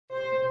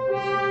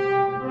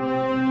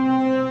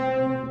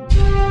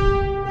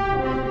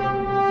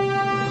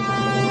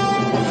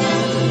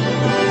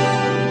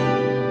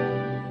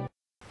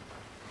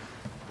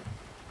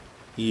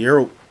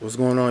Yo, what's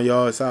going on,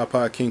 y'all? It's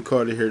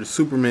iPodKingCarter here, the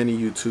Superman of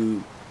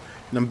YouTube,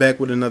 and I'm back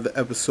with another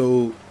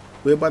episode.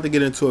 We're about to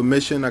get into a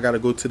mission. I gotta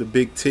go to the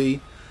Big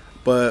T,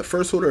 but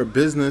first order of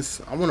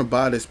business, I want to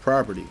buy this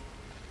property.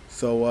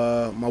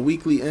 So my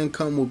weekly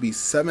income will be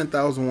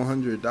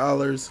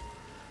 $7,100.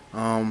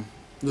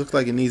 Looks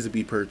like it needs to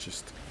be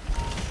purchased.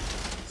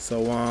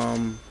 So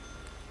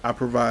I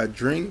provide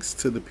drinks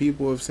to the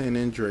people of San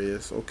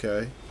Andreas.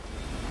 Okay.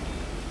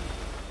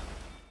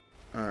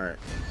 All right.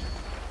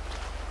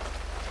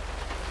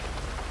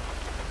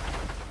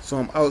 So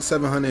I'm out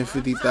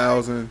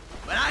 750,000.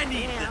 But I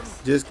need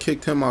this. Just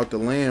kicked him out the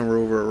Land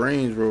Rover,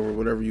 Range Rover,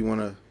 whatever you want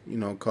to,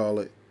 call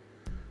it.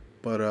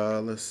 But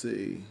let's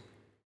see.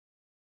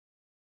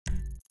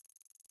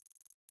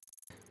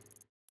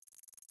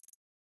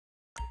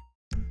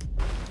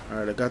 All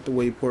right, I got the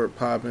wayport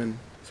popping.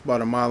 It's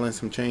about a mile and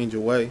some change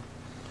away.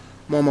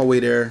 I'm on my way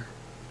there.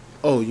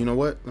 Oh, you know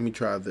what? Let me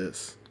try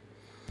this.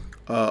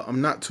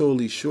 I'm not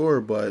totally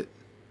sure, but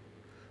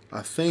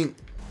I think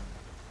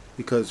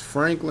because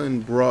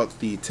Franklin brought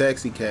the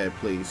taxi cab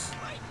place,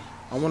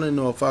 I want to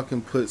know if I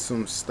can put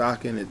some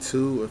stock in it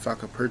too, if I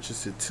can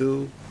purchase it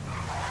too.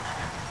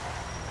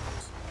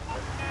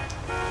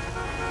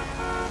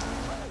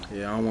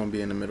 Yeah, I don't want to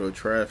be in the middle of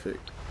traffic.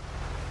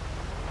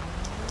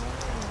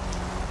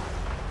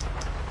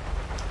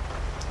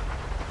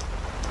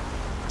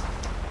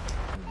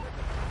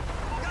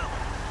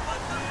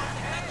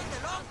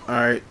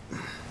 Alright.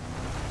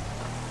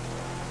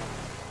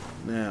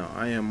 Now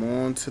I am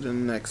on to the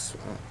next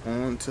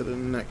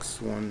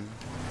one.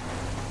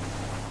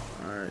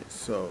 Alright,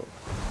 so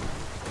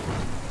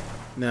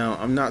now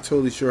I'm not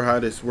totally sure how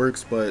this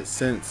works, but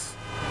since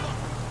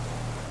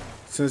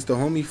the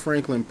homie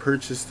Franklin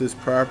purchased this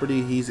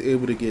property, he's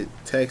able to get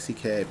taxi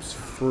cabs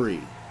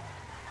free,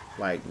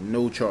 like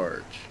no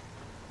charge.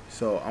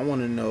 So I want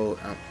to know,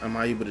 am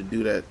I able to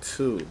do that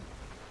too? So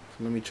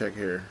let me check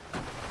here.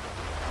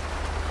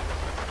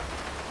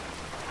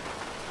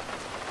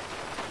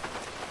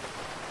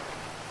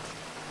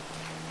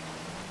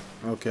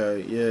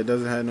 Okay, yeah, it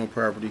doesn't have no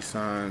property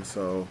sign,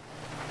 so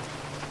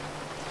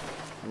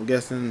I'm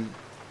guessing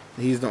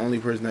he's the only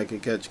person that can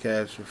catch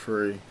cabs for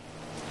free,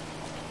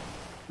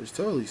 which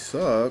totally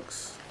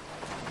sucks,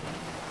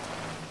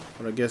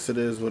 but I guess it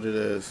is what it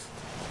is.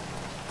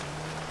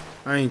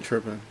 I ain't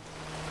tripping. You know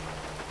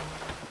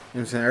what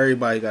I'm saying?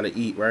 Everybody gotta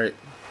eat, right?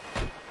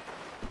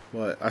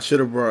 But I should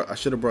have brought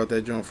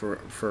that joint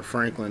for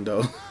Franklin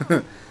though.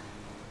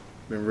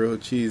 Been real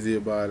cheesy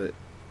about it.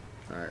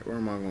 All right, where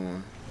am I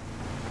going?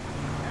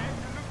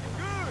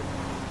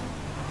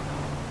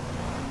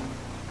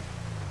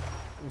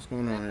 What's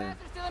going on here? You're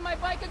stealing my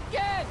bike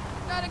again!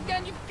 Not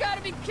again! You've got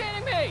to be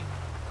kidding me!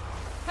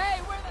 Hey,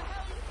 where the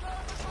hell are you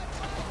going with my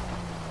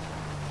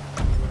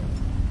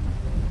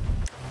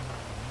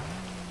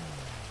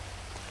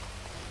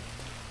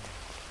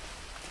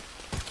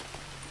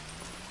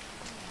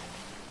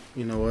bike?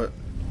 You know what?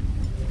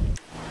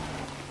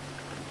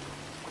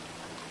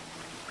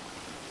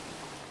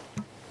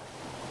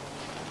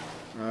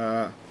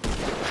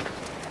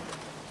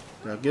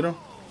 Did I get him?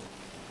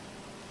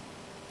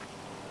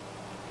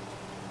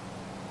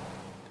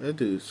 That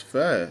dude's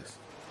fast.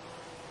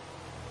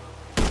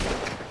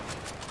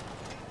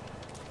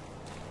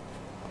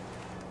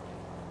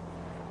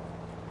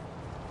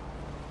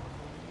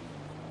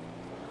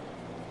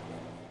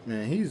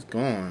 Man, he's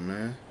gone,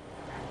 man.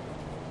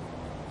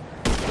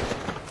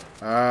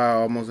 Ah,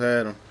 almost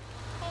had him.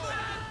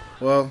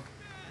 Well,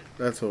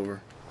 that's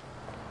over.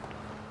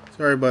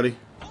 Sorry, buddy.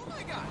 Oh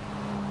my God.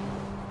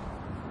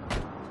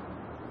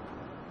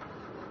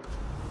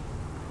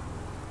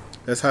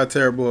 That's how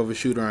terrible of a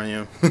shooter I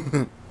am.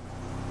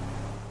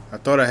 I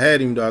thought I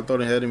had him though. I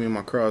thought I had him in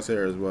my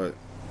crosshairs, but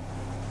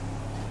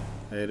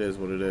hey, it is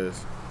what it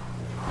is.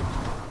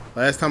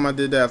 Last time I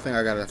did that, I think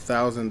I got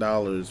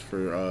 $1,000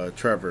 for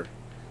Trevor,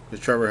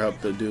 because Trevor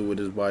helped the dude with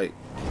his bike.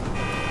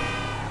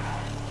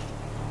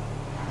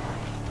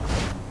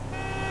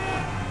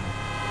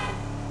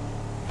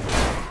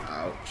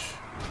 Ouch.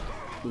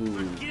 Ooh.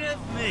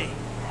 Forgive me.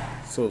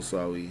 So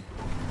sorry.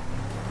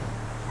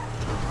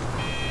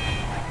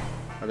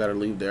 I gotta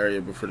leave the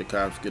area before the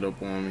cops get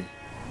up on me.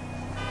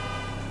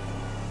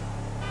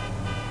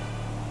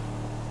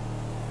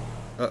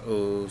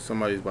 Uh-oh,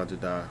 somebody's about to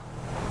die.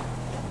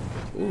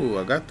 Ooh,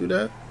 I got through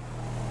that.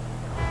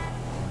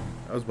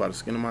 I was about to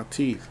skin my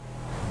teeth.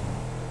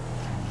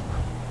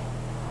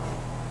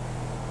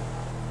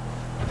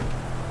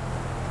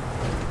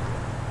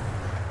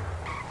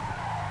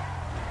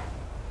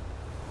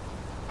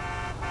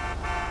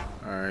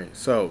 Alright,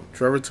 so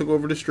Trevor took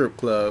over the strip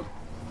club.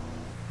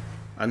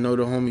 I know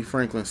the homie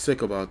Franklin's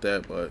sick about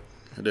that, but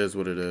it is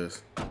what it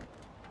is.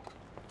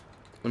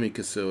 Let me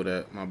conceal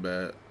that, my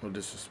bad. No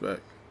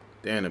disrespect.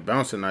 Damn, the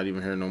bouncer not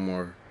even here no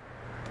more.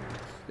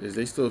 Is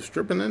they still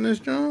stripping in this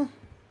joint?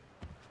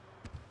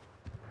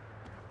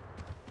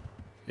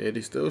 Yeah,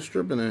 they still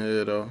stripping in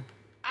here though.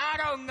 I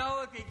don't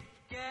know if it's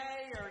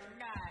gay or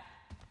not.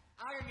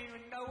 I don't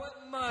even know what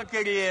month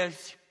it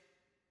is.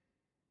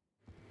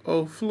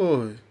 Oh,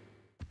 Floyd.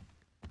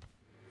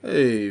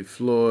 Hey,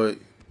 Floyd.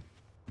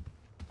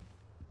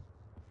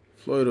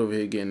 Floyd over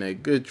here getting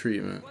that good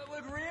treatment. What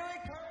would really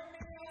turn me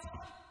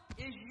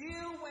on is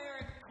you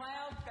wearing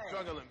clown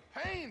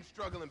face.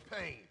 Struggling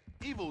pain.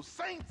 Evil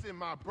saints in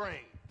my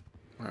brain.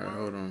 Alright,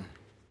 hold on.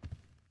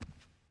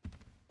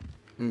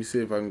 Let me see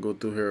if I can go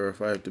through here or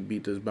if I have to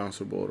beat this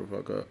bouncer ball the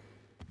fuck up.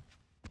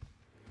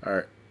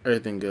 Alright,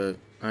 everything good.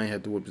 I ain't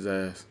have to whip his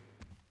ass.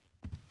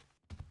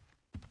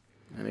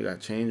 And they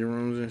got changing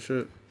rooms and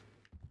shit.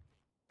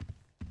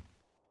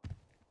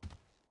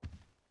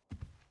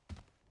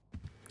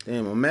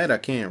 Damn, I'm mad I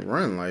can't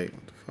run. Like,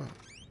 what the fuck?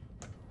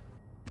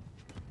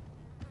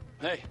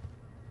 Hey,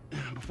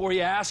 before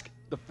you ask,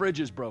 the fridge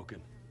is broken.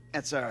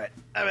 That's all right.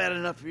 I've had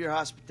enough of your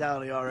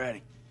hospitality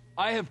already.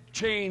 I have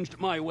changed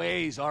my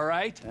ways, all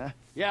right? Huh?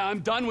 Yeah, I'm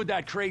done with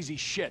that crazy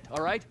shit,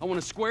 all right? I want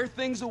to square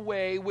things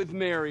away with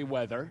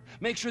Merryweather,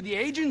 make sure the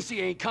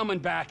agency ain't coming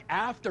back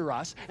after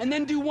us, and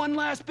then do one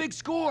last big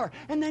score,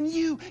 and then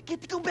you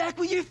get to go back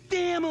with your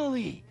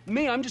family.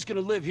 Me, I'm just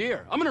gonna live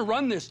here. I'm gonna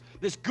run this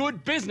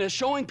good business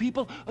showing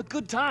people a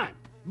good time.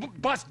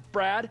 Bust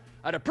Brad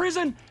out of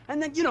prison,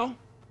 and then, you know,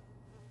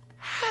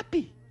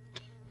 happy.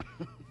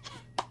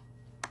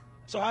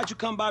 So how'd you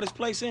come by this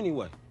place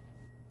anyway?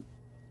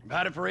 I've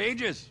had it for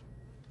ages.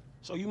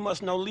 So you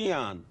must know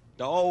Leon,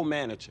 the old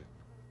manager.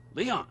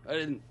 Leon, I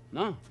didn't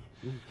know.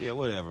 Yeah,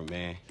 whatever,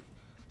 man.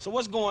 So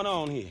what's going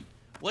on here?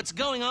 What's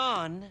going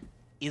on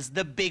is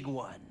the big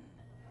one.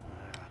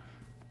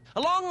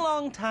 A long,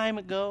 long time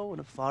ago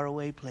in a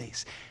faraway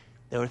place,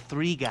 there were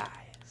 3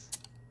 guys.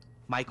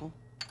 Michael,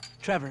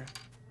 Trevor,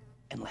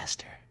 and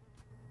Lester.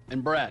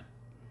 And Brad.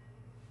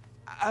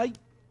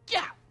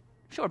 Yeah,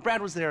 sure,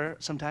 Brad was there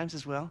sometimes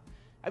as well.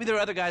 I mean, there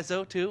were other guys,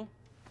 though, too.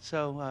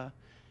 So,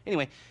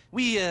 anyway,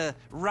 we,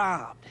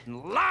 robbed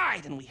and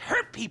lied and we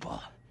hurt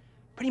people.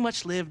 Pretty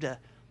much lived a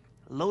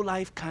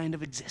low-life kind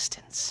of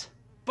existence.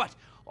 But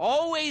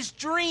always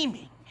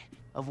dreaming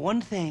of one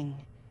thing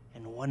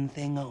and one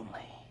thing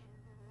only.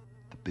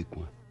 The big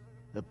one.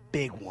 The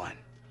big one.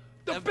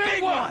 The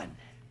big one!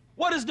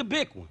 What is the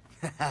big one?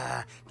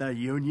 The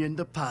Union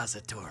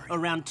Depository.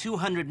 Around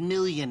 200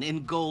 million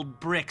in gold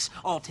bricks,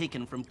 all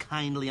taken from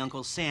kindly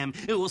Uncle Sam,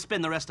 who will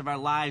spend the rest of our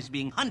lives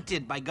being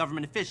hunted by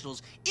government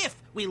officials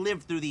if we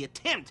live through the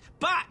attempt.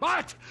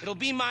 But it'll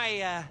be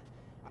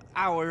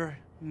our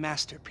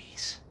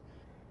masterpiece.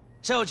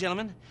 So,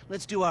 gentlemen,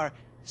 let's do our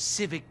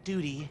civic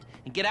duty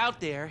and get out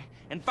there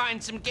and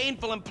find some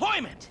gainful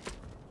employment.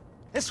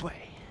 This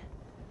way.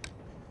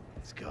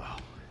 Let's go.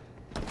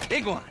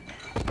 Big one.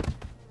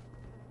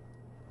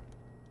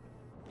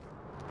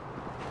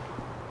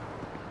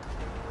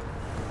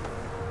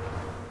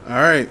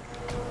 Alright.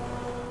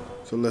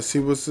 So let's see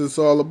what's this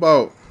all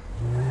about.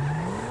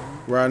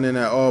 Riding in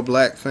that all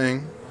black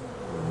thing.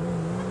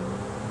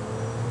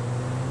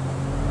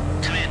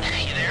 Come in.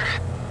 You there?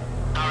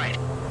 Alright.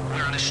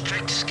 We're on a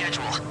strict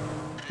schedule.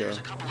 Okay. There's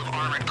a couple of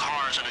armored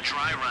cars on a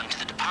dry run to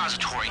the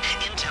depository.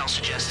 Intel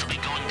suggests they'll be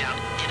going down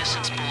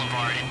Innocence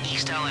Boulevard in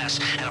East LS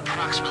at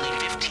approximately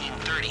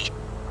 15:30.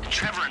 And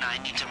Trevor and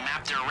I need to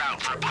map their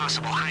route for a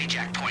possible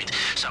hijack point.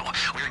 So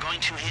we're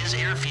going to his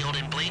airfield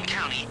in Blaine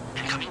County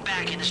and coming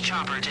back in his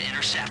chopper to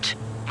intercept.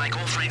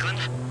 Michael, Franklin,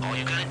 all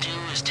you gotta do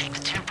is take the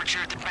temperature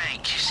at the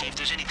bank, see if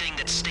there's anything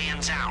that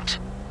stands out.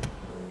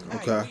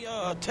 Okay.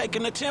 Hey, we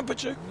taking the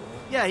temperature?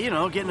 Yeah, you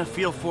know, getting a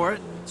feel for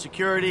it.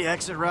 Security,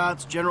 exit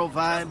routes, general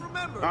vibe.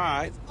 All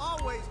right.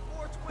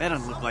 That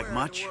doesn't look like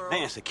much.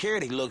 Man,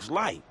 security looks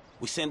light.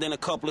 We send in a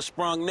couple of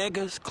sprung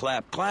niggas,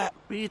 clap, clap.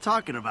 What are you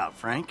talking about,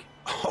 Frank?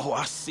 Oh,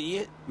 I see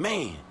it.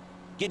 Man,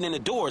 getting in the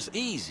door is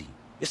easy.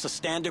 It's a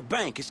standard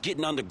bank. It's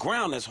getting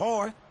underground that's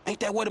hard. Ain't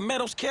that where the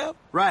metal's kept?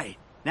 Right.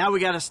 Now we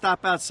gotta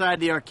stop outside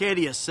the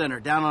Arcadia Center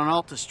down on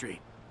Alta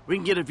Street. We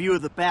can get a view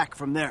of the back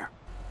from there.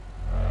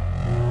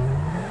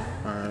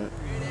 Alright.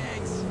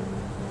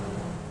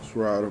 Let's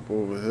ride up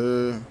over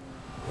here.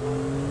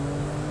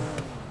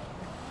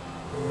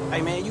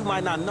 Hey, man, you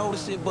might not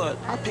notice it, but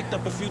I picked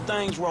up a few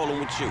things rolling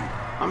with you.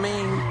 I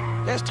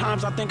mean, there's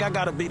times I think I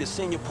gotta be the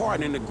senior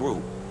partner in the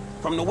group.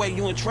 From the way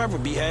you and Trevor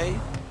behave.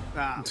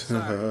 Ah,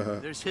 sorry.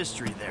 There's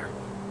history there.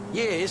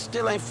 Yeah, it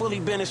still ain't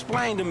fully been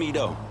explained to me,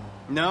 though.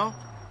 No?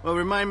 Well,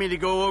 remind me to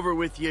go over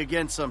with you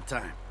again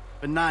sometime.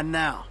 But not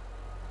now.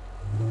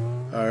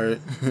 Alright.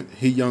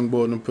 He young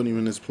boy and put him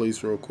in his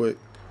place real quick.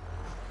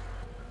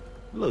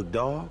 Look,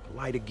 dog,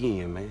 light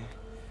again, man.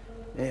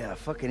 Yeah,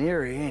 fucking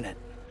eerie, ain't it?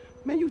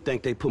 Man, you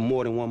think they put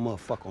more than one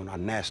motherfucker on our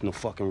national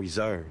fucking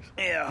reserves?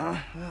 Yeah,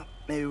 huh? Well,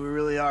 maybe we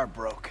really are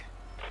broke.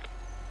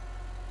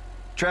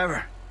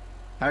 Trevor,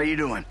 how are you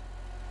doing?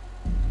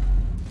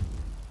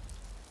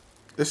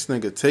 This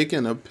nigga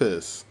taking a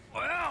piss.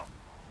 Well,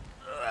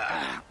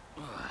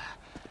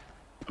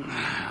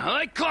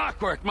 like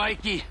clockwork,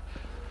 Mikey.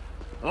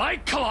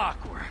 Like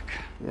clockwork.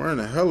 Where in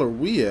the hell are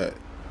we at?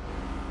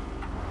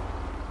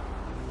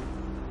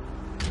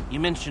 You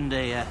mentioned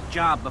a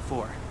job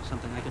before.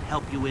 Something I could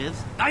help you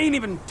with? I ain't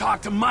even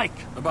talked to Mike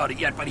about it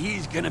yet, but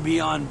he's gonna be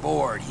on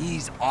board.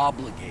 He's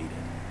obligated.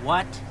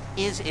 What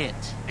is it?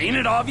 Ain't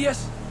it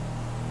obvious?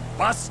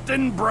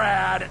 busting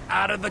Brad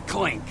out of the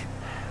clink.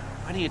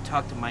 Why don't you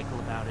talk to Michael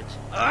about it?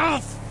 Oh,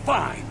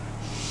 fine.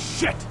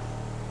 Shit.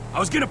 I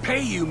was gonna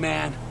pay you,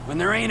 man, when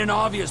there ain't an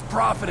obvious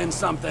profit in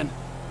something.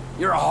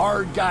 You're a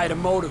hard guy to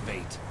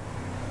motivate.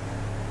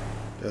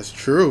 That's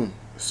true.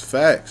 It's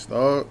facts,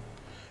 dog.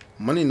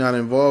 Money not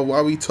involved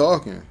while we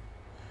talking.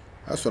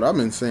 That's what I've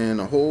been saying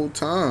the whole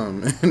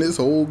time in this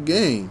whole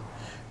game.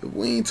 If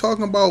we ain't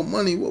talking about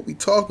money, what we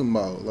talking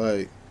about?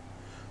 Like,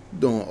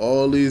 doing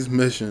all these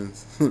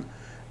missions.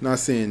 Not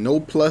seeing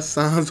no plus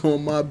signs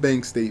on my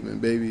bank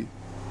statement, baby.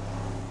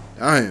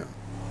 I am.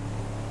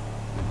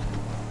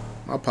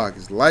 My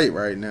pocket's light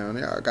right now.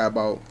 Nigga, I got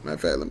about, matter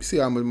of fact, let me see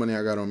how much money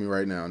I got on me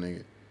right now,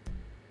 nigga.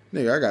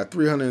 Nigga, I got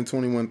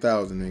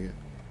 321,000, nigga.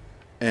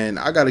 And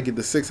I gotta get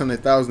the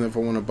 600,000 if I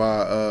wanna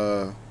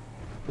buy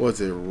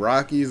what's it,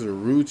 Rockies or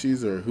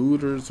Ruchis or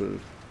Hooters or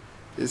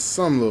it's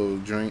some little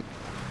drink.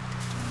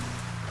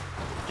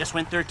 Just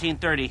went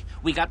 13:30.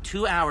 We got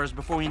 2 hours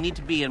before we need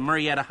to be in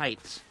Murrieta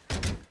Heights.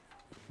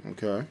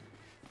 Okay.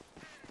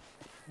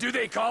 Do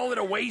they call it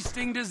a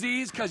wasting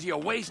disease because you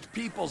waste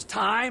people's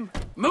time?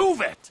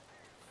 Move it!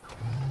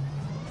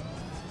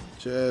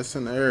 Just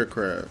an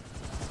aircraft.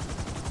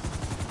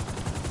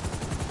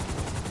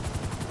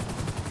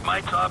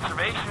 Mike's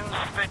observations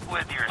fit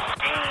with your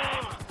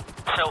scheme?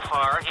 So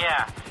far,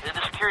 yeah.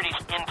 The security's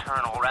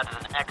internal rather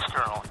than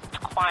external. It's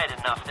quiet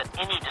enough that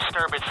any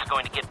disturbance is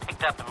going to get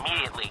picked up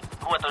immediately.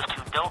 What those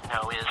two don't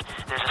know is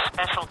there's a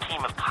special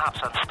team of cops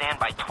on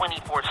standby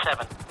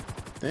 24/7.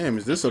 Damn,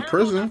 is this a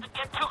prison?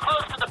 Get too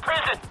close to the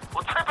prison.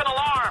 We'll trip an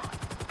alarm.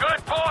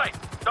 Good point.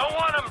 Don't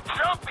want them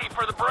jumpy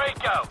for the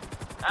breakout.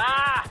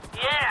 Ah,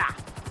 yeah.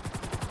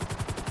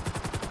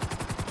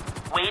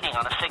 Waiting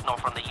on a signal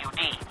from the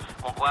UD.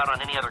 Won't go out on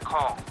any other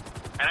call.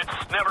 And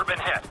it's never been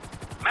hit.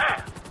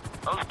 Man,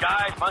 those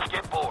guys must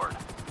get bored.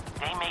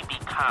 They may be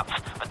cops,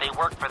 but they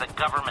work for the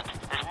government.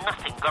 There's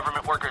nothing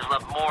government workers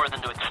love more than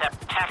to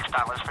accept tax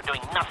dollars for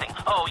doing nothing.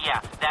 Oh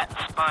yeah, that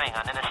and spying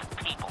on innocent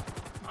people.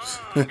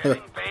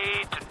 Getting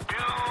paid to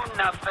do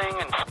nothing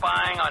and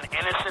spying on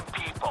innocent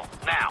people.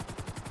 Now,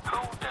 who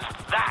does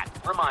that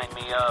remind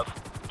me of?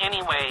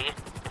 Anyway,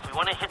 if we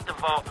want to hit the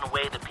vault in a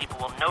way that people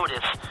will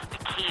notice, the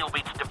key will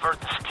be to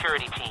divert the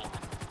security team.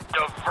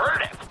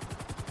 Divert it?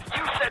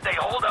 You said they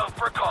hold out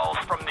for calls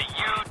from the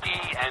UD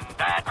and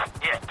that's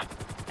it.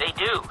 They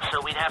do,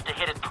 so we'd have to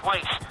hit it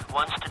twice,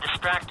 once to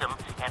distract them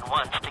and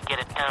once to get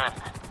it done.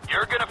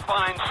 You're gonna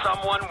find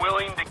someone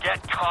willing to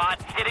get caught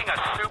hitting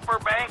a super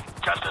bank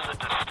just as a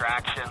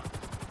distraction?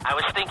 I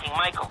was thinking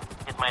Michael.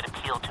 It might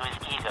appeal to his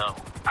ego.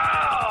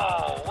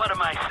 Oh, what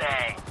am I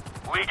saying?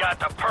 We got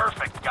the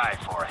perfect guy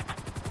for it.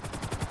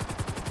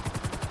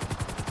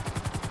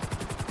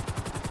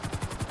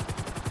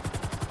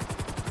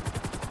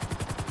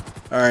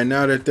 Alright,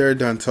 now that they're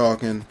done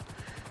talking,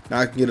 now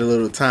I can get a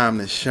little time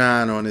to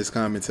shine on this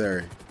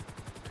commentary.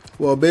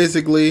 Well,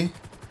 basically,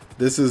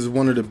 this is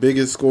one of the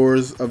biggest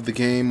scores of the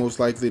game, most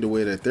likely the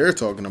way that they're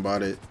talking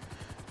about it.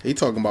 They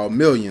talking about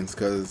millions,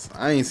 because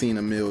I ain't seen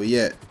a mill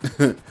yet.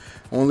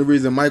 Only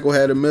reason Michael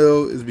had a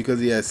mill is because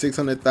he had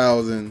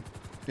 600,000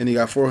 and he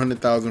got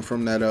 400,000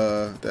 from that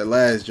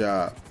last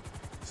job.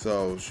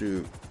 So,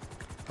 shoot.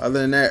 Other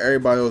than that,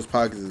 everybody else's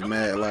pockets is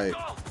mad light.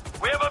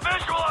 We have a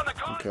visual on the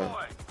convoy. Okay.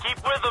 Keep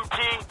with them, T.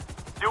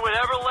 Do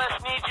whatever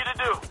Les needs you to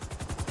do.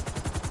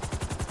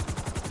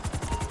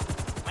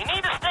 We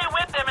need to stay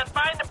with them and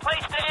find a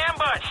place to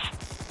ambush.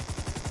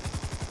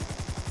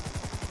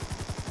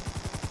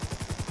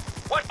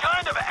 What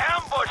kind of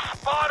ambush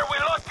spot are we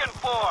looking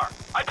for?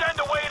 I tend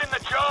to wait in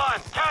the jaw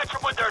and catch them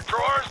with their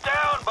drawers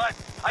down, but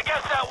I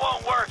guess that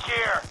won't work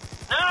here.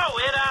 No,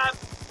 it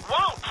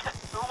won't.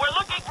 We're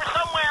looking for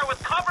somewhere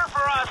with cover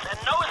for us and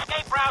no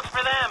escape routes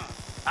for them.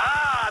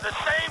 Ah, the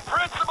same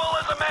principle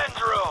as a men's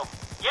room.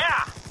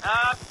 Yeah,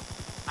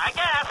 I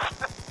guess.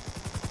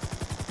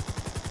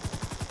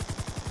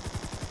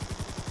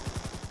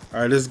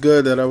 Alright, it's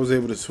good that I was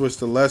able to switch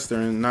to Lester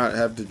and not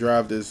have to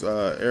drive this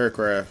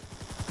aircraft.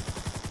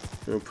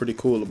 Feel pretty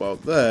cool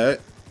about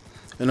that.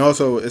 And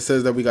also, it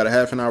says that we got a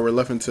half an hour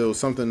left until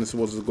something is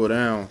supposed to go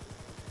down.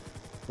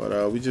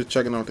 But we just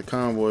checking out the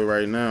convoy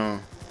right now.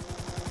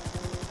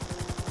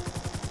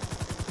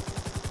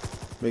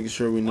 Making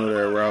sure we know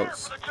their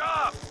routes.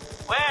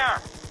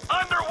 Where?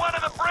 Under one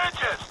of the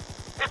bridges.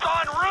 It's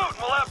en route and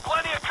we'll have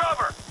plenty of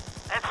cover.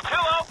 It's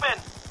too open.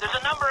 There's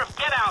a number of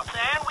get-outs,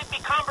 and we'd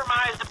be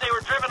compromised if they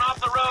were driven off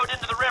the road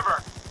into the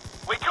river.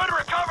 We could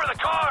recover the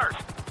cars.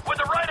 With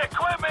the right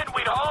equipment,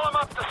 we'd haul them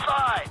up the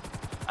side.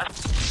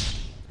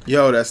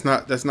 Yo, that's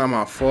not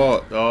my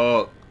fault,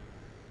 dog.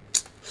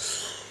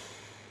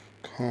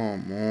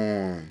 Come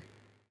on.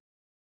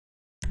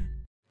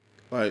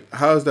 Like,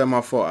 how is that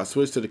my fault? I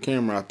switched to the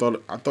camera.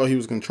 I thought he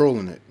was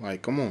controlling it.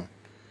 Like, come on.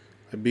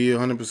 Like, be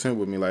 100%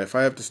 with me. Like, if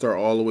I have to start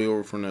all the way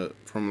over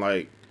from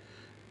like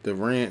the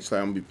ranch,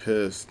 like, I'm gonna be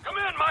pissed. Come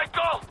in,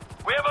 Michael.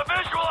 We have a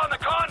visual on the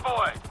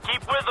convoy.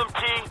 Keep with them,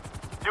 T.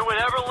 Do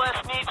whatever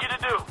Les needs you to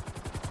do.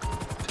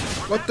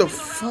 What the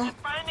fuck?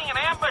 Finding an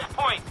ambush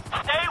point.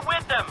 Stay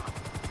with them.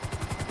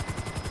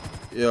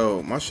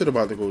 Yo, my shit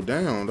about to go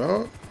down,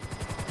 dog.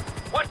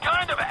 What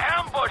kind of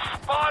ambush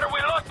spot are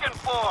we looking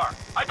for?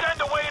 I tend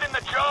to wait in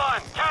the John,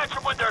 catch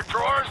them with their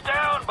drawers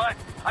down, but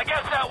I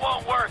guess that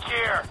won't work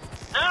here.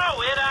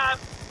 No, it,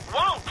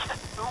 won't.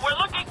 We're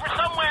looking for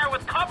somewhere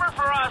with cover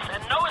for us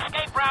and no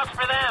escape routes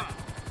for them.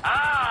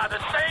 Ah, the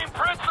same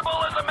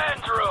principle as a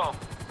men's room.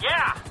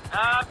 Yeah,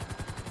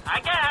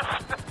 I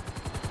guess.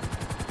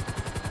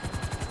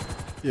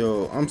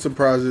 Yo, I'm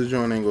surprised this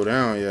joint ain't go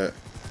down yet.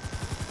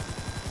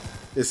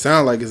 It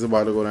sounds like it's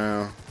about to go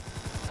down.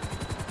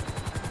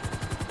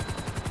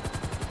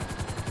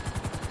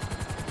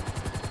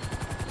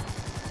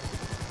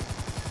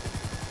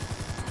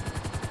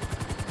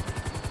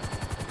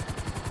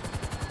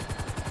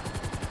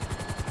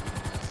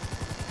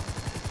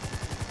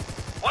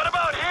 What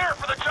about here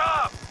for the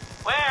job?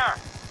 Where?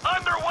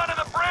 Under one of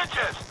the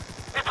bridges.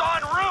 It's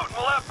en route and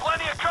we'll have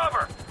plenty of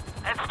cover.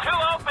 It's too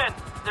open.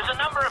 There's a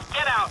number of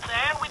get-outs,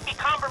 and we'd be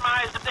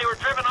compromised if they were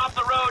driven off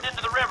the road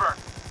into the river.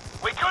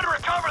 We could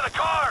recover the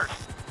cars.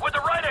 With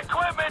the right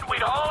equipment,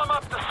 we'd haul them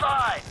up the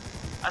side.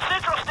 A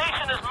central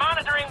station is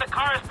monitoring the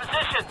car's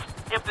positions.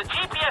 If the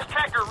GPS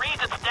tracker reads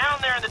it's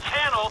down there in the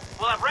channel,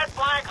 we'll have red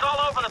flags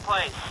all over the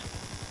place.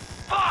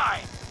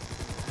 Fine.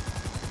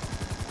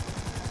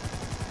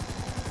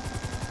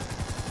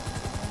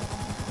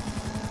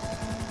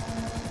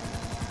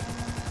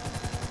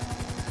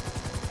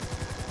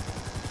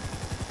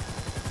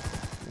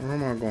 Where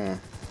am I going?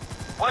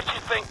 What you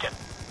thinking?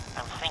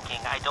 I'm thinking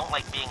I don't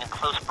like being in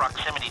close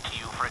proximity to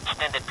you for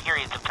extended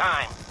periods of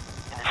time.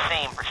 And the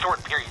same for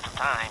short periods of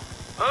time.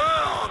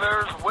 Oh,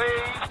 there's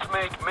ways to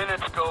make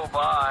minutes go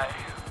by.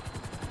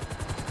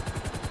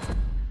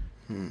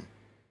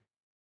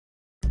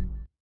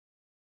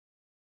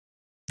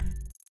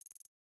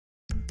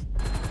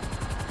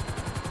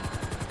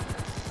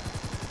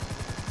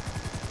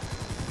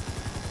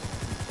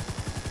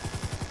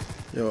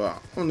 Yo, I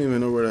don't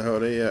even know where the hell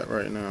they at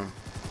right now.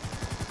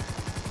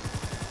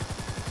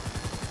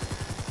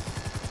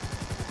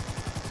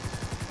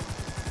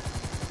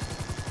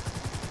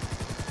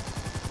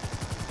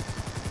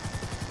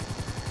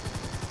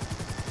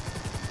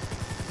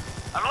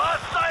 I've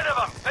lost sight of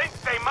them. Think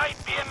they might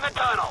be in the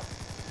tunnel.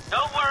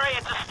 Don't worry,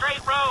 it's a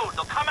straight road.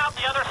 They'll come out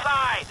the other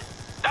side.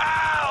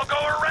 I'll go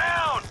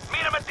around.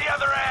 Meet them at the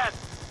other end.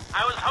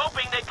 I was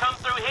hoping they'd come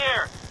through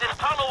here. This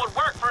tunnel would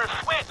work for a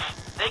switch.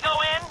 They go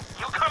in,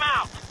 you come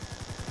out.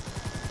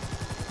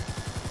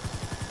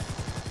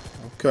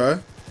 Okay.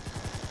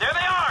 There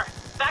they are,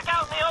 back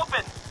out in the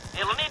open.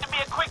 It'll need to be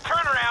a quick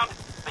turnaround,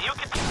 but you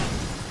can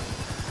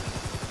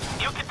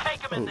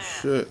take them in Oh there.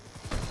 shit.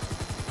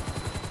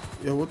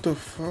 Yo, what the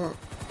fuck?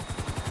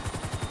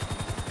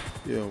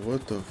 Yo,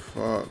 what the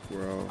fuck,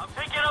 bro? I'm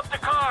picking up the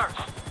cars.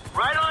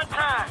 Right on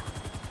time.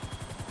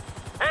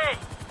 Hey,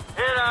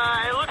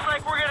 it looks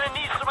like we're gonna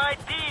need some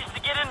IDs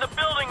to get in the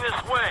building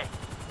this way.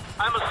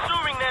 I'm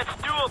assuming that's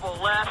doable,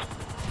 Les.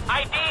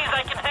 IDs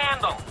I can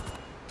handle.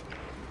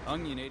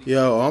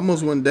 Yo, I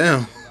almost went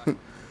down.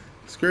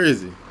 It's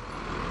crazy.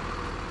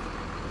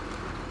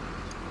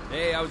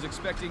 Hey, I was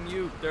expecting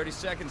you 30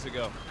 seconds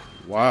ago.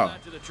 Wow.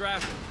 Not to the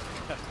traffic.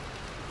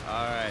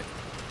 All right.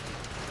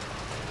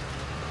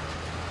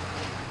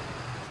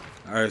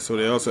 Alright, so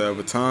they also have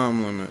a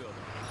time limit.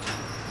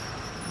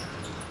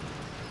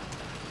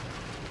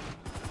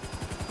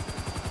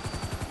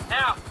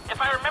 Now,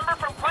 if I remember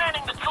from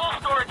planning the tool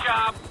store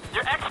job,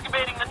 they're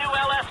excavating the new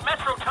LS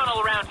Metro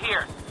tunnel around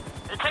here.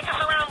 Take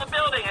us around the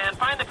building and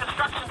find the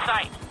construction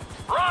site.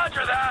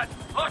 Roger that.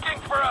 Looking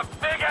for a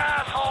big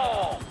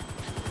asshole.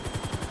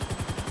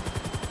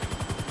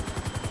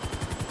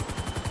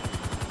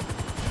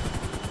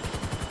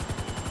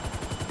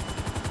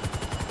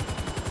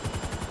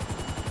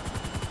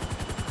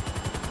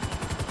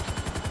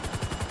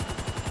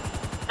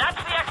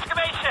 That's the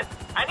excavation.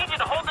 I need you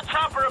to hold the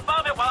chopper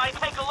above it while I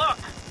take a look.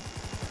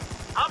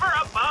 Hover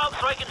above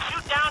so I can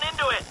shoot down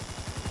into it.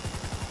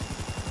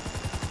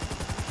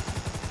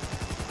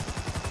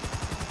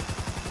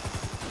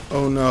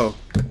 Oh no.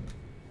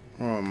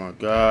 Oh my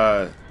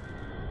god.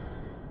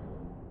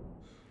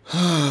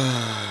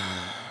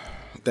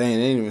 Dang, they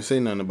didn't even say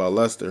nothing about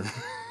Lester.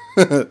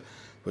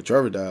 But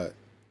Trevor died.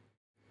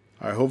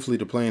 Alright, hopefully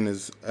the plane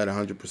is at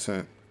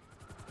 100%.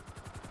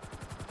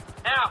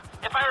 Now,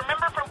 if I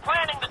remember from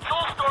planning the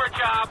tool store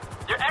job,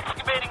 they're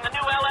excavating the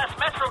new LS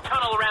Metro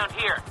tunnel around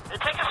here.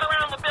 Take us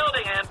around the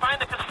building and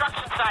find the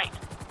construction site.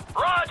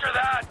 Roger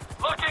that.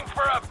 Looking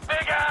for a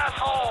big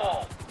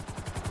asshole.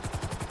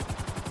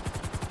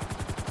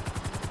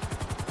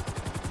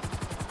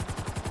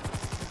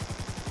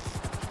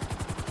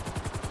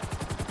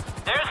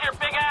 There's your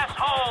big ass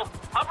hole.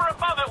 Hover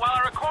above it while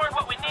I record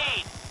what we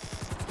need.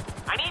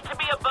 I need to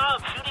be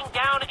above, shooting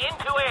down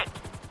into it.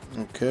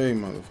 Okay,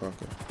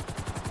 motherfucker.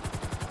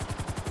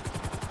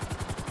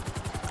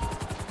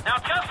 Now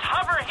just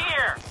hover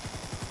here.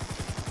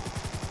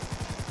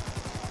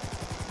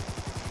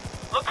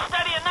 Look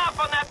steady enough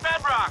on that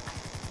bedrock.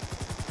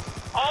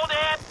 Hold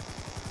it.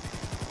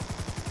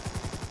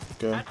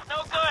 Okay. That's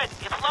no good.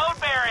 It's load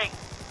bearing.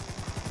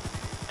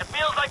 It feels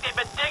Feels like they've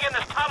been digging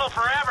this tunnel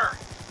forever.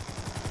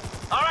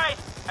 All right,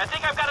 I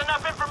think I've got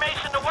enough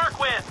information to work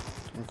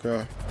with.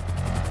 Okay.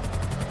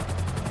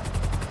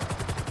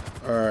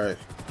 Alright.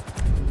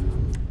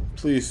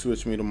 Please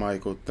switch me to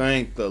Michael.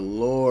 Thank the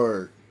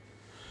Lord.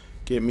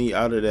 Get me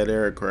out of that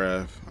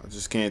aircraft. I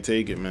just can't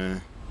take it,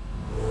 man.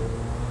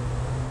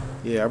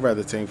 Yeah, I'd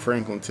rather take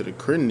Franklin to the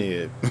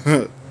crib.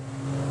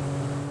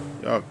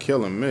 Y'all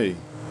killing me.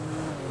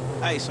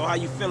 Hey, so how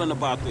you feeling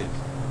about this?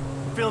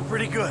 Feeling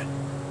pretty good.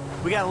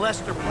 We got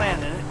Lester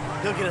planning it.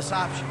 He'll get us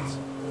options.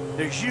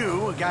 There's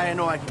you, a guy I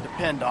know I can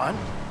depend on.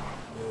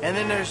 And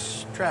then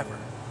there's Trevor.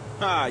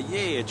 Ah,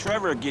 yeah,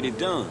 Trevor will get it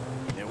done.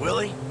 Yeah, will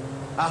he?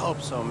 I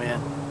hope so,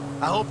 man.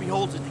 I hope he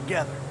holds it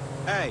together.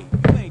 Hey,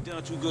 you ain't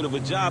done too good of a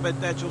job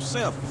at that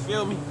yourself, you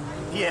feel me?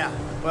 Yeah,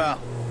 well,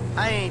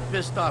 I ain't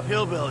pissed off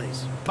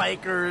hillbillies,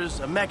 bikers,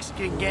 a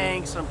Mexican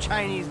gang, some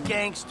Chinese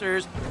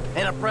gangsters,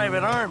 and a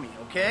private army,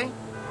 okay?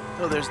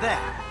 So there's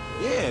that.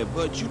 Yeah,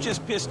 but you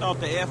just pissed off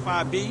the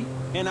FIB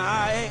and the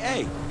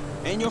IAA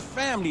and your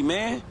family,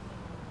 man.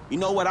 You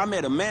know what? I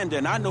met Amanda,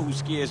 and I know who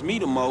scares me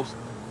the most.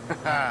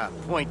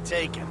 Point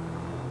taken.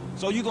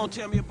 So you gonna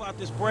tell me about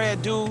this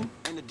Brad dude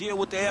and the deal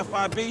with the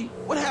FIB?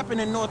 What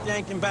happened in North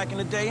Yankton back in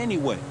the day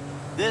anyway?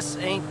 This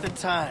ain't the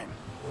time.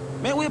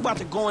 Man, we're about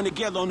to go in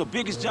together on the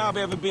biggest job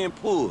ever being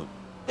pulled.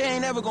 There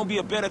ain't ever gonna be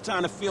a better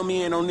time to fill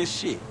me in on this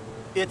shit.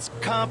 It's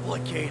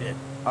complicated,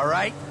 all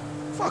right?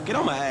 Fuck it,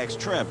 I'ma ask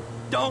Trevor.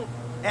 Don't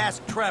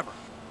ask Trevor.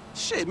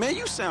 Shit, man,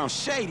 you sound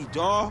shady,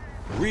 dawg.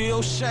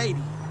 Real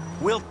shady.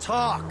 We'll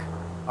talk,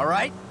 all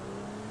right?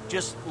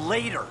 Just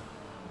later.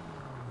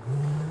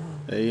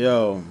 Hey,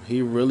 yo,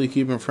 he really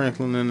keeping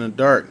Franklin in the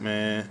dark,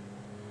 man.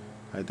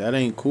 Like, that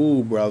ain't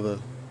cool, brother.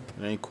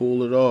 It ain't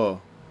cool at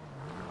all.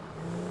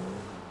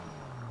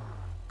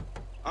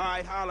 All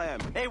right, holla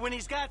at me. Hey, when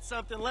he's got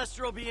something,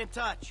 Lester will be in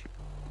touch.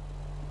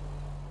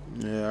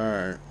 Yeah,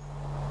 alright.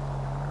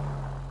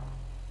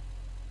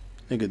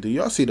 Nigga, do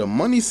y'all see the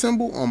money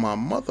symbol on my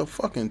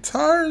motherfucking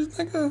tires,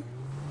 nigga?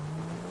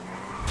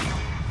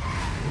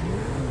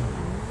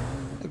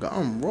 Nigga,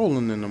 I'm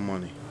rolling in the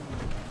money.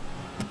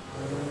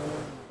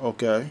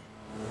 Okay.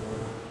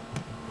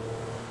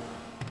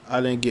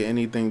 I didn't get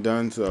anything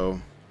done,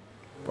 so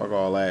fuck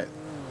all that.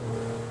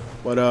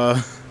 But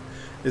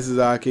this is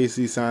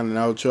IKC signing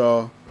out,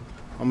 y'all.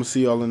 I'm gonna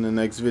see y'all in the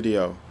next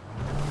video.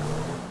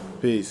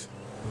 Peace.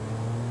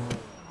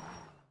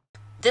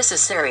 This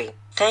is Siri.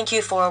 Thank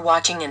you for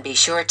watching, and be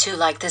sure to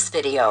like this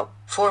video.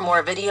 For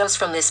more videos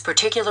from this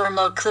particular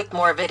mode, click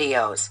more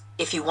videos.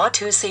 If you want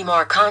to see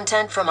more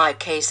content from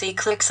IKC,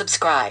 click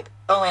subscribe.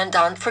 Oh, and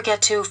don't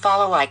forget to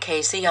follow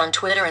IKC on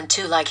Twitter and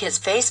to like his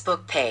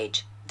Facebook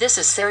page. This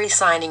is Siri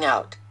signing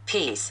out.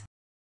 Peace.